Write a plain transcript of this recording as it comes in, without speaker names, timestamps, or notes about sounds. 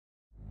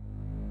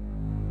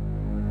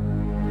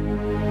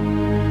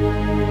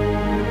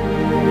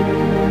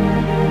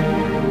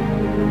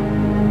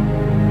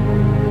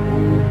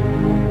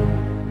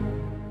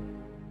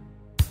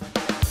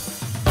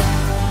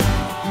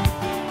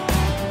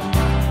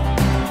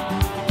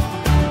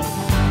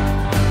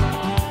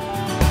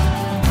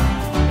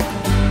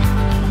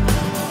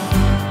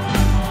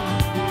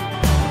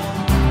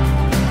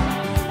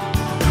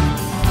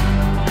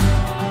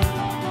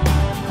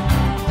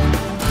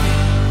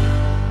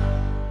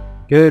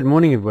Good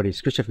morning, everybody. It's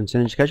Christopher from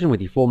Serene Education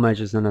with the 4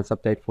 majors and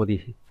update for the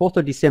 4th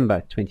of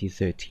December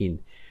 2013.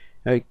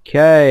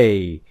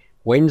 Okay,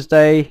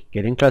 Wednesday,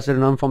 getting closer to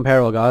non-farm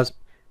payroll, guys.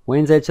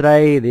 Wednesday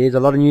today, there's a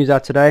lot of news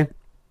out today.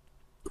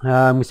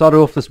 We started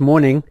off this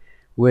morning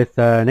with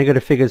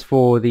negative figures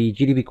for the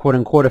GDP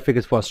quarter-on-quarter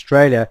figures for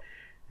Australia,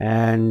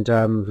 and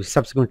we've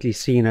subsequently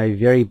seen a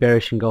very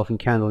bearish engulfing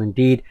candle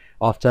indeed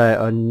after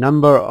a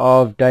number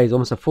of days,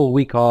 almost a full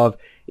week of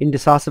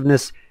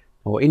indecisiveness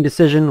or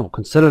indecision or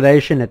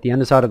consolidation at the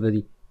underside of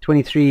the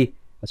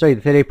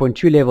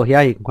 38.2 level here.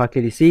 You can quite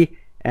clearly see.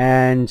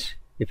 And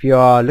if you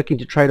are looking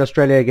to trade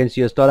Australia against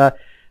US dollar,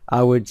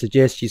 I would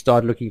suggest you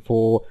start looking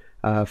for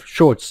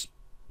shorts,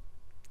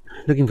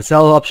 looking for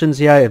sell options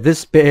here. If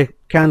this bear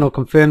candle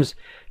confirms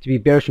to be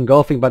bearish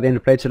engulfing by the end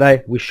of play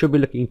today, we should be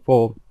looking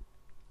for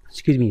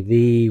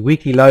the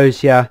weekly lows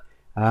here,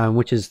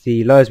 which is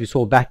the lows we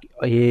saw back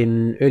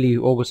in early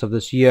August of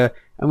this year,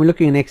 and we're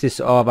looking in excess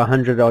of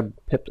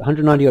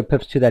 190 odd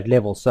pips to that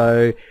level.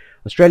 So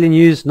Australian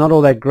news not all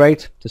that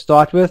great to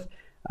start with.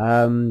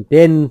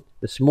 Then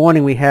this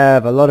morning we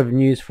have a lot of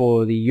news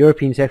for the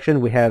European section.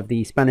 We have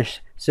the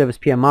Spanish service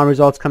PMI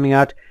results coming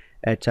out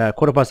at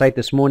 8:15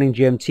 this morning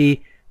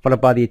GMT,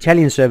 followed by the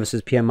Italian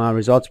services PMI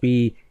results.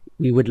 We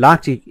would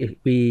like to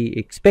be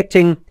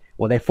expecting,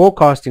 or they're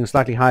forecasting, a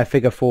slightly higher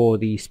figure for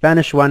the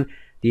Spanish one,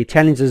 the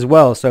Italians as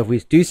well. So if we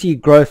do see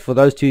growth for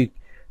those two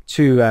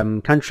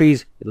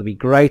countries, it'll be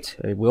great.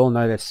 We all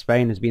know that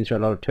Spain has been through a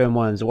lot of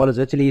turmoil, as well as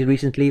Italy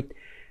recently.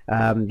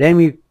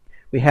 Then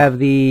we have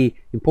the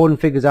important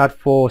figures out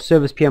for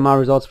service PMI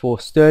results for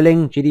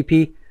sterling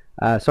GDP,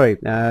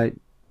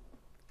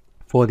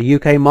 for the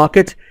UK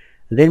market.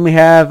 And then we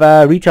have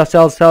retail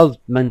sales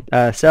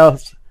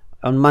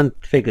on month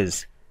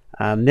figures.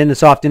 Then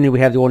this afternoon we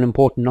have the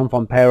all-important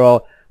non-farm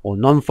payroll or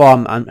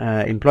non-farm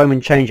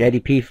employment change,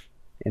 ADP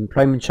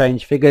employment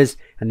change figures,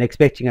 and they're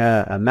expecting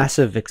a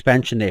massive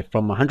expansion there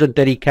from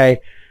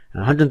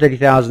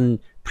 130,000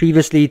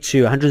 previously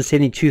to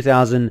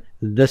 172,000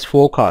 this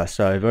forecast.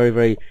 So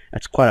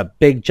that's quite a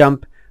big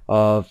jump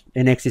of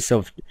in excess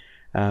of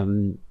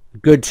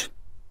good.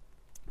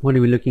 What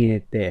are we looking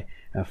at there?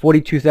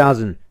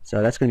 42,000.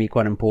 So that's going to be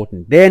quite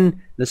important.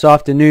 Then this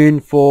afternoon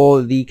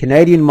for the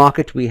Canadian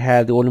market, we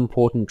have the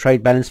all-important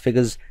trade balance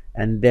figures,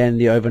 and then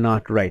the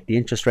overnight rate, the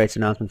interest rates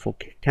announcement for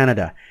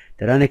Canada.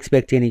 They don't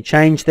expect any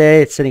change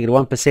there. It's sitting at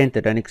 1%. They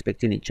don't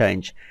expect any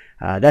change.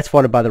 That's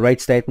followed by the rate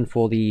statement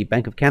for the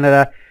Bank of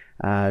Canada.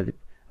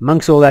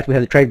 Amongst all that, we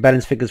have the trade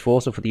balance figures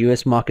also for the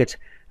US market.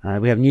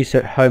 We have new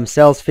home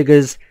sales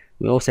figures.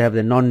 We also have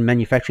the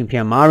non-manufacturing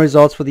PMI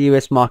results for the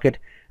US market.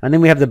 And then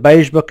we have the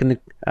beige book, and we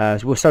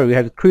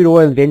have the crude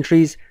oil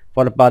inventories,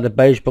 followed by the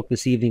beige book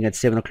this evening at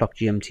 7 o'clock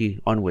GMT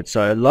onwards.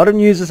 So a lot of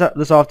news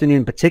this afternoon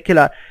in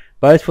particular,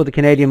 both for the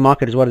Canadian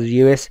market as well as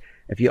the US.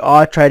 If you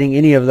are trading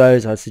any of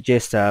those, I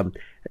suggest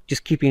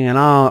just keeping an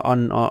eye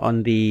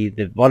on the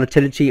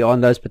volatility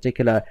on those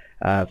particular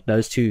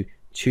those two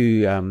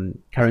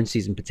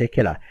currencies in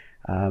particular.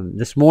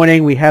 This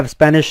morning we have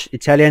Spanish,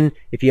 Italian.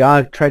 If you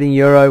are trading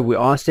euro, we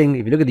are seeing,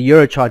 if you look at the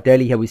euro chart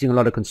daily here, we're seeing a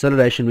lot of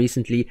consolidation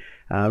recently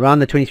around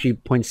the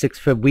 23.6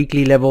 fib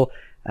weekly level.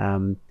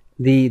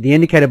 The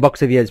indicator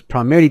box over here is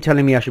primarily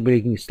telling me I should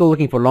be still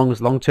looking for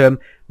long term.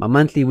 My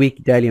monthly,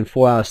 weekly, daily, and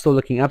 4 hours still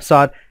looking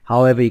upside.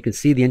 However, you can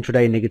see the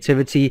intraday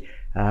negativity,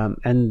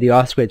 and the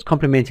R squared is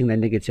complementing that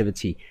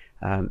negativity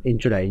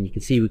intraday. And you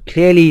can see we're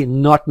clearly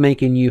not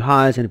making new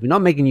highs. And if we're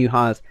not making new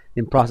highs,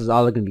 then prices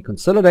are either going to be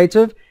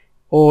consolidative,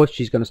 or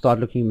she's going to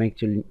start looking to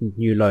make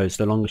new lows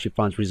so long as she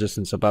finds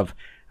resistance above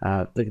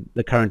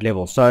the current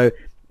level. So,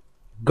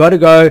 got to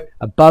go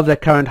above that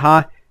current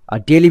high.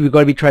 Ideally, we've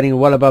got to be trading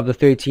well above the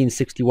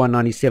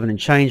 1361.97 and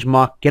change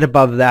mark. Get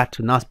above that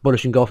to a nice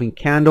bullish engulfing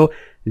candle.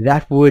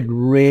 That would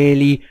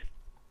really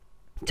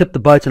tip the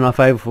boat in our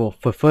favor for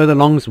further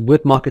longs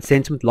with market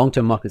sentiment,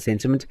 long-term market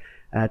sentiment.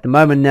 At the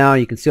moment now,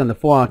 you can see on the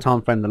 4-hour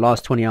time frame, the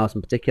last 20 hours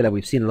in particular,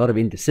 we've seen a lot of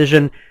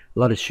indecision, a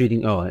lot of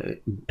shooting.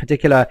 In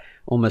particular,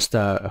 almost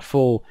a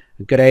full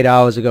good 8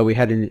 hours ago, we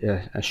had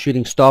a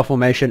shooting star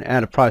formation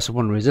at a price of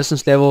one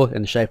resistance level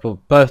in the shape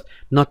of both,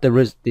 not the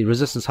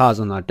resistance highs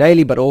on our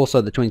daily, but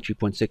also the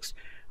 23.6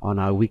 on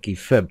our weekly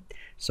fib.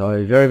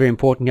 So very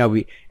important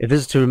here. If this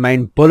is to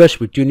remain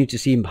bullish, we do need to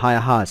see higher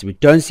highs. If we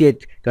don't see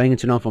it going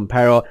into non-farm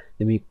payroll,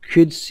 then we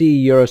could see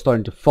euro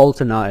starting to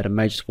falter now at a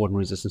major support and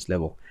resistance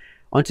level.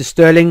 Onto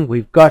sterling,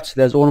 we've got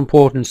those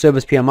all-important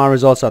service PMI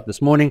results out this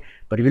morning.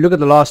 But if you look at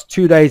the last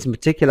 2 days in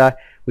particular,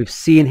 we've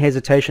seen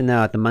hesitation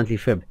now at the monthly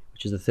fib,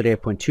 which is the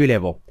 38.2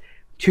 level.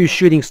 Two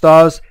shooting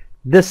stars.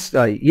 This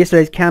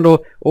yesterday's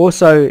candle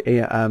also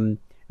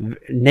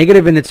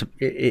negative in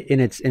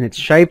its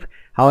shape.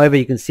 However,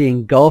 you can see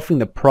engulfing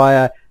the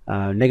prior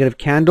negative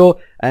candle,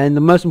 and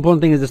the most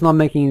important thing is it's not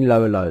making any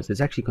lower lows.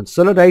 It's actually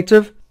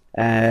consolidative,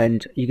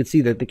 and you can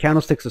see that the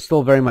candlesticks are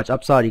still very much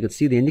upside. You can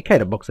see the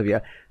indicator box over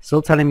here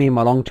still telling me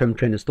my long-term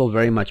trend is still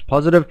very much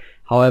positive.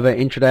 However,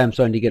 intraday I'm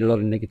starting to get a lot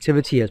of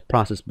negativity as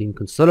prices being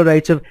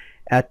consolidative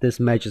at this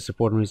major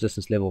support and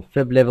resistance level,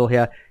 fib level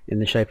here, in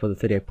the shape of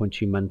the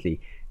 38.2 monthly.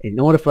 In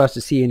order for us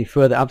to see any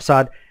further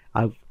upside,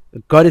 I've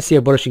got to see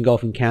a bullish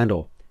engulfing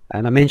candle.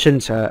 And I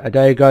mentioned a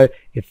day ago,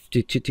 if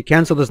to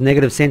cancel this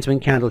negative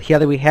sentiment candle here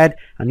that we had,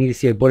 I need to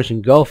see a bullish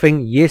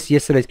engulfing. Yes,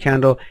 yesterday's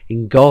candle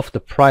engulfed the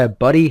prior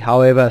body.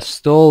 However,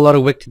 still a lot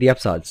of wick to the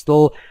upside.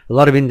 Still a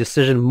lot of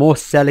indecision, more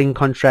selling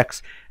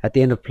contracts at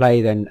the end of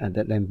play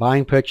than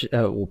buying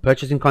or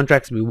purchasing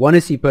contracts. We want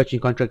to see purchasing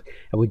contracts,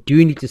 and we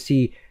do need to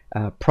see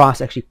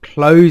price actually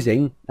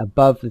closing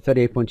above the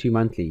 38.2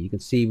 monthly. You can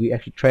see we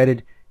actually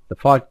traded the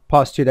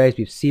past 2 days.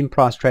 We've seen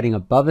price trading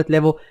above that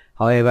level.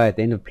 However, at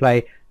the end of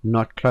play,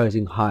 not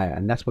closing higher,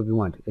 and that's what we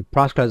want. If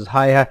price closes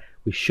higher,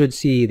 we should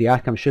see the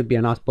outcome should be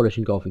a nice bullish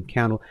engulfing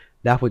candle.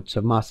 That would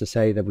suffice to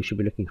say that we should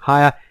be looking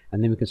higher,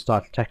 and then we can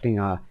start tackling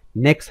our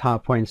next high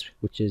points,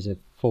 which is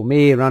for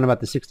me around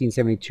about the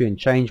 1672 and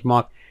change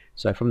mark.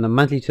 So from the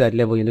monthly to that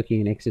level, you're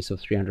looking in excess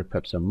of 300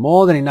 pips, so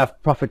more than enough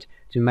profit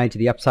to be made to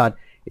the upside.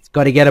 It's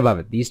got to get above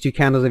it. These two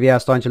candles over here are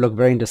starting to look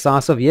very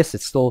indecisive. Yes,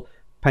 it's still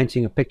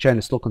painting a picture and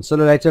it's still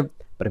consolidative,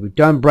 but if we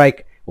don't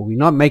break or we're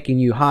not making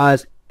new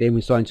highs, then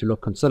we're starting to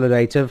look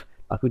consolidative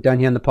like we've done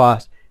here in the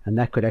past, and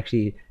that could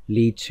actually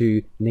lead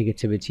to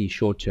negativity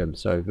short term.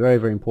 So very,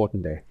 very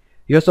important there.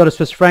 US dollar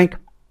Swiss franc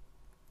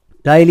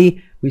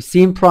daily, we've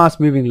seen price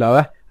moving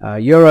lower.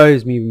 Euro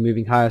is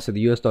moving higher, so the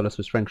US dollar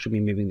Swiss franc should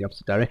be moving the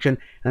opposite direction,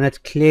 and that's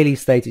clearly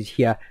stated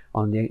here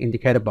on the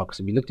indicator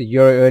box. If you looked at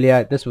euro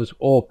earlier, this was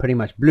all pretty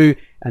much blue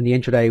and the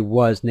intraday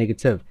was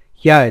negative.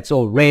 Here it's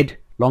all red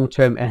long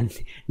term, and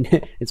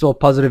it's all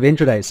positive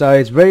intraday, so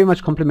it's very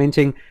much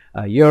complementing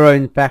euro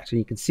in fact. And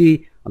you can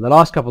see on the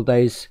last couple of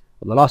days,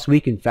 or the last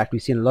week in fact,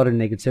 we've seen a lot of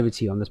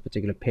negativity on this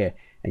particular pair.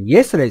 And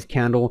yesterday's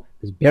candle,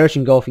 this bearish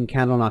engulfing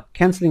candle, now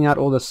cancelling out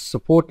all the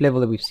support level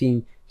that we've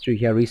seen through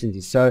here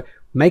recently, so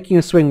making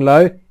a swing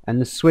low,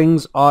 and the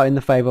swings are in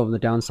the favor of the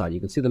downside.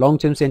 You can see the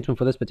long-term sentiment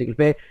for this particular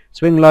pair,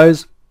 swing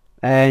lows,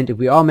 and if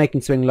we are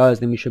making swing lows,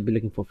 then we should be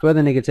looking for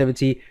further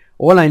negativity.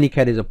 All our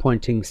indicators are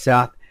pointing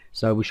south,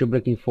 so we should be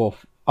looking for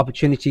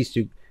opportunities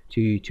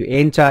to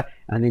enter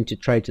and then to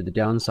trade to the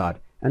downside.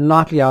 And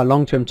likely our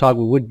long-term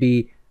target would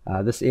be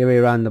this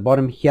area around the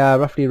bottom here,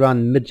 roughly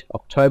around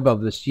mid-October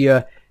of this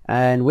year,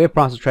 and where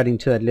price is trading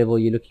to that level,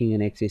 you're looking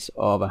in excess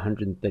of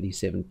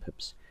 137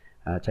 pips.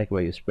 Take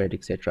away your spread,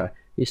 etc.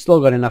 You've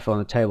still got enough on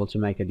the table to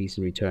make a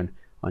decent return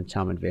on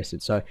time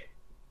invested. So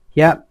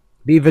yeah,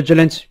 be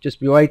vigilant, just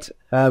be wait.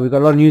 We've got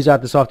a lot of news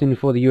out this afternoon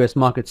for the US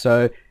market,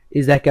 so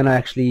is that going to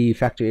actually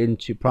factor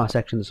into price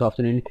action this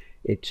afternoon?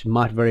 It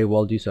might very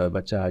well do so,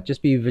 but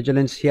just be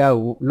vigilant here.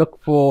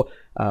 Look for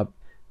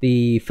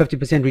the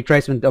 50%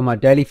 retracement on my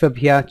daily fib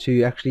here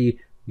to actually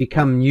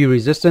become new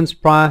resistance,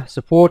 prior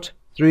support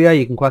through here.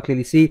 You can quite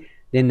clearly see.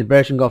 Then the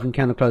bearish engulfing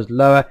candle closed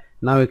lower.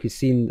 Now we can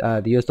see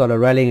the US dollar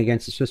rallying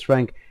against the Swiss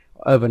franc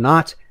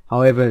overnight.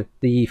 However,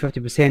 the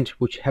 50%,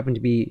 which happened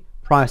to be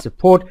prior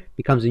support,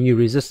 becomes a new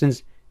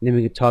resistance, and then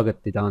we can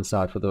target the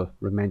downside for the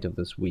remainder of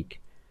this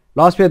week.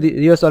 Last pair, the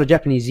US dollar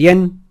Japanese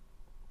yen,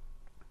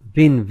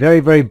 been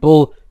very, very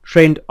bull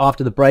trend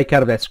after the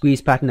breakout of that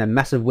squeeze pattern, that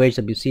massive wedge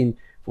that we've seen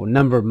for a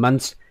number of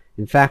months.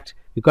 In fact,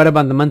 we've got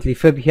about the monthly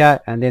fib here,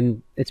 and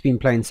then it's been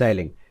plain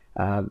sailing.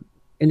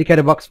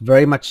 Indicator box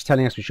very much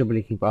telling us we should be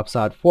looking for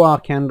upside.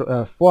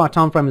 4-hour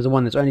time frame is the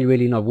one that's only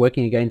really not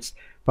working against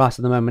price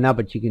at the moment now,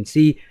 but you can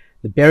see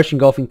the bearish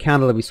engulfing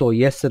candle that we saw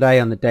yesterday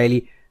on the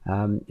daily.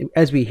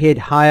 As we head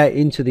higher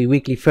into the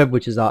weekly fib,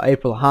 which is our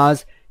April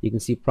highs, you can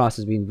see price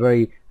has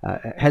been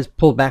has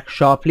pulled back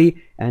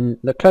sharply, and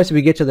the closer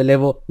we get to the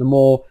level, the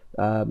more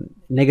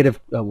negative,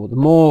 the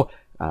more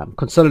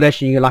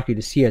consolidation you're likely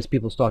to see as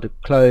people start to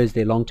close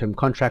their long-term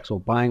contracts or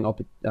buying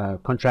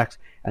contracts,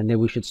 and then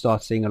we should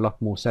start seeing a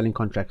lot more selling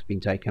contracts being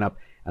taken up,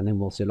 and then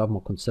we'll see a lot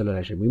more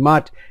consolidation. We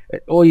might,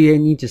 all you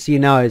need to see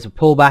now is a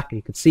pullback.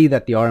 You can see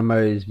that the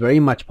RMO is very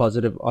much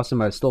positive.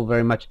 OSMO is still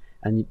very much,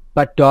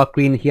 but dark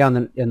green here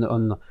on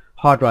the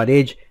hard right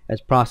edge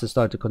as prices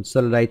start to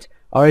consolidate.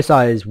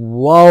 RSI is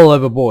well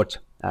overbought.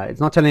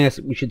 It's not telling us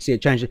we should see a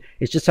change.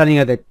 It's just telling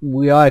us that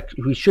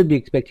we should be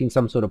expecting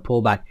some sort of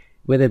pullback,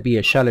 whether it be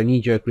a shallow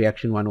knee-jerk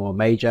reaction one or a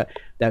major.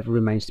 That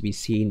remains to be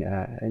seen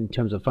in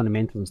terms of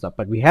fundamentals and stuff.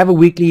 But we have a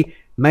weekly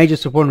major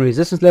support and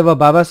resistance level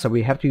above us, so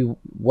we have to be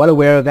well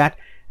aware of that.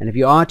 And if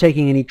you are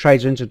taking any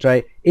trades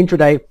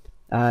intraday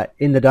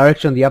in the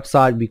direction of the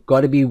upside, we've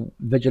got to be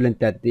vigilant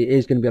that there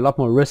is going to be a lot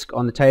more risk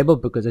on the table,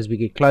 because as we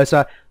get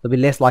closer, there'll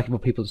be less likely for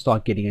people to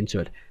start getting into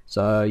it.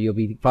 So you'll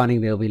be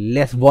finding there'll be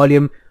less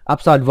volume,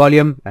 upside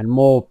volume, and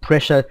more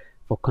pressure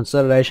for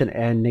consolidation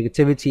and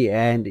negativity,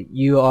 and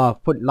you are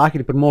likely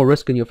to put more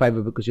risk in your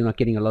favor because you're not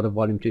getting a lot of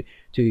volume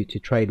to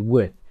trade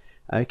with.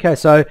 Okay,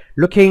 so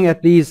looking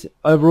at these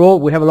overall,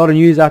 we have a lot of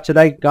news out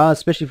today, guys,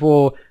 especially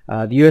for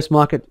the US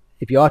market.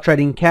 If you are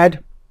trading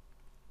CAD,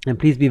 and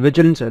please be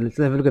vigilant. So let's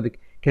have a look at the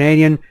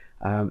Canadian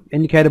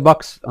indicator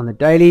box on the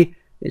daily.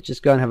 let's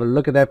just go and have a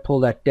look at that, pull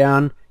that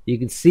down. You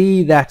can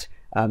see that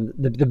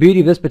the beauty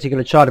of this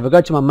particular chart, if I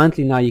go to my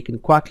monthly now, you can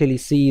quite clearly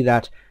see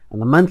that on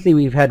the monthly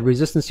we've had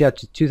resistance here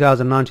to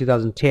 2009,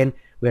 2010.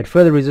 We had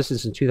further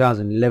resistance in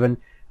 2011,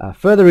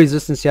 further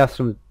resistance here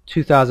from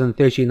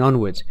 2013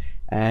 onwards,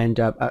 and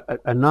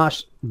a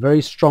nice,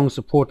 very strong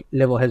support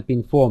level has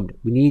been formed.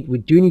 We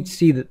do need to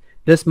see that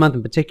this month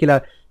in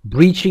particular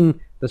breaching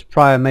this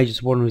prior major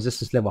support and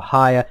resistance level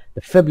higher,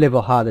 the fib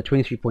level higher, the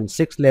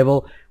 23.6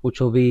 level, which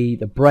will be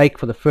the break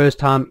for the first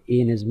time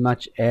in as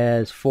much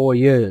as 4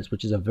 years,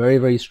 which is a very,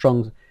 very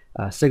strong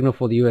signal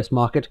for the US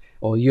market,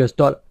 or US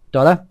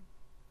dollar.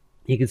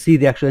 You can see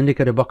the actual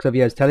indicator box over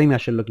here is telling me I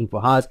should be looking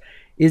for highs.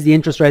 Is the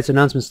interest rates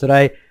announcements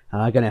today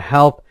going to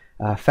help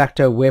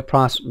factor where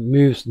price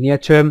moves near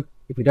term?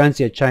 If we don't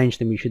see a change,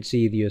 then we should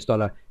see the US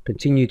dollar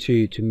continue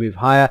to move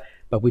higher,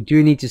 but we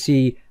do need to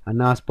see a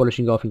nice bullish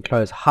engulfing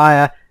close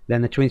higher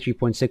than the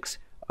 23.6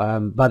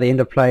 by the end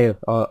of play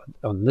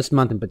on this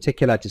month in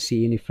particular to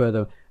see any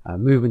further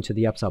movement to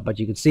the upside. But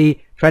you can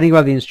see trading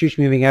above the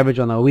institutional moving average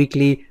on our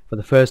weekly for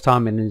the first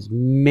time in as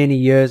many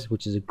years,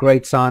 which is a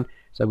great sign.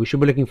 So we should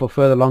be looking for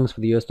further longs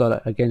for the US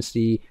dollar against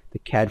the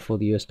CAD for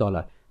the US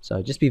dollar.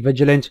 So just be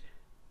vigilant,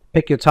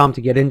 pick your time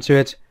to get into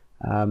it.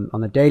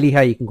 On the daily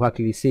here, you can quite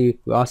clearly see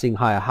we are seeing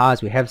higher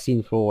highs. We have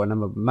seen for a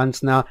number of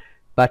months now,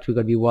 but we've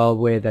got to be well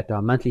aware that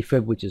our monthly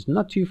fib, which is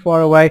not too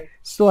far away,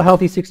 still a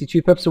healthy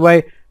 62 pips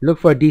away. Look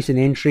for a decent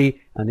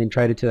entry and then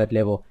trade it to that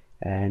level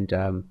and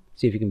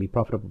see if you can be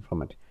profitable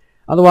from it.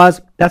 Otherwise,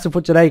 that's it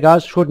for today,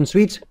 guys. Short and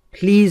sweet.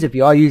 Please, if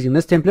you are using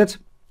this template,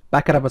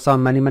 back it up with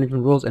sound money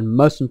management rules, and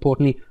most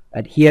importantly,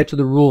 adhere to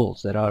the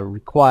rules that are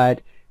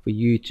required for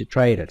you to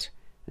trade it.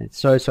 And it's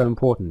so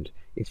important.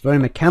 It's very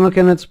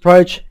mechanical in its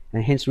approach,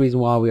 and hence the reason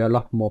why we are a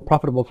lot more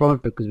profitable from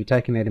it, because we're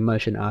taking that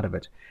emotion out of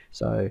it.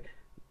 So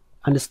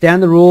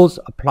understand the rules,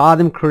 apply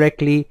them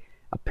correctly,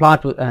 apply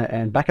it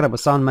and back it up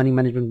with sound money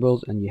management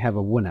rules, and you have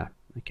a winner.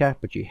 Okay,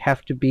 but you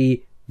have to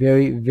be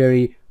very,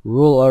 very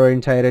rule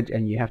orientated,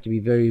 and you have to be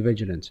very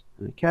vigilant.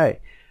 Okay,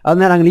 other than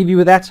that, I'm going to leave you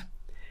with that.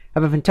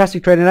 Have a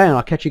fantastic trading day, and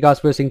I'll catch you guys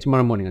first thing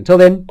tomorrow morning. Until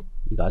then,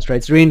 you guys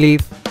trade serenely.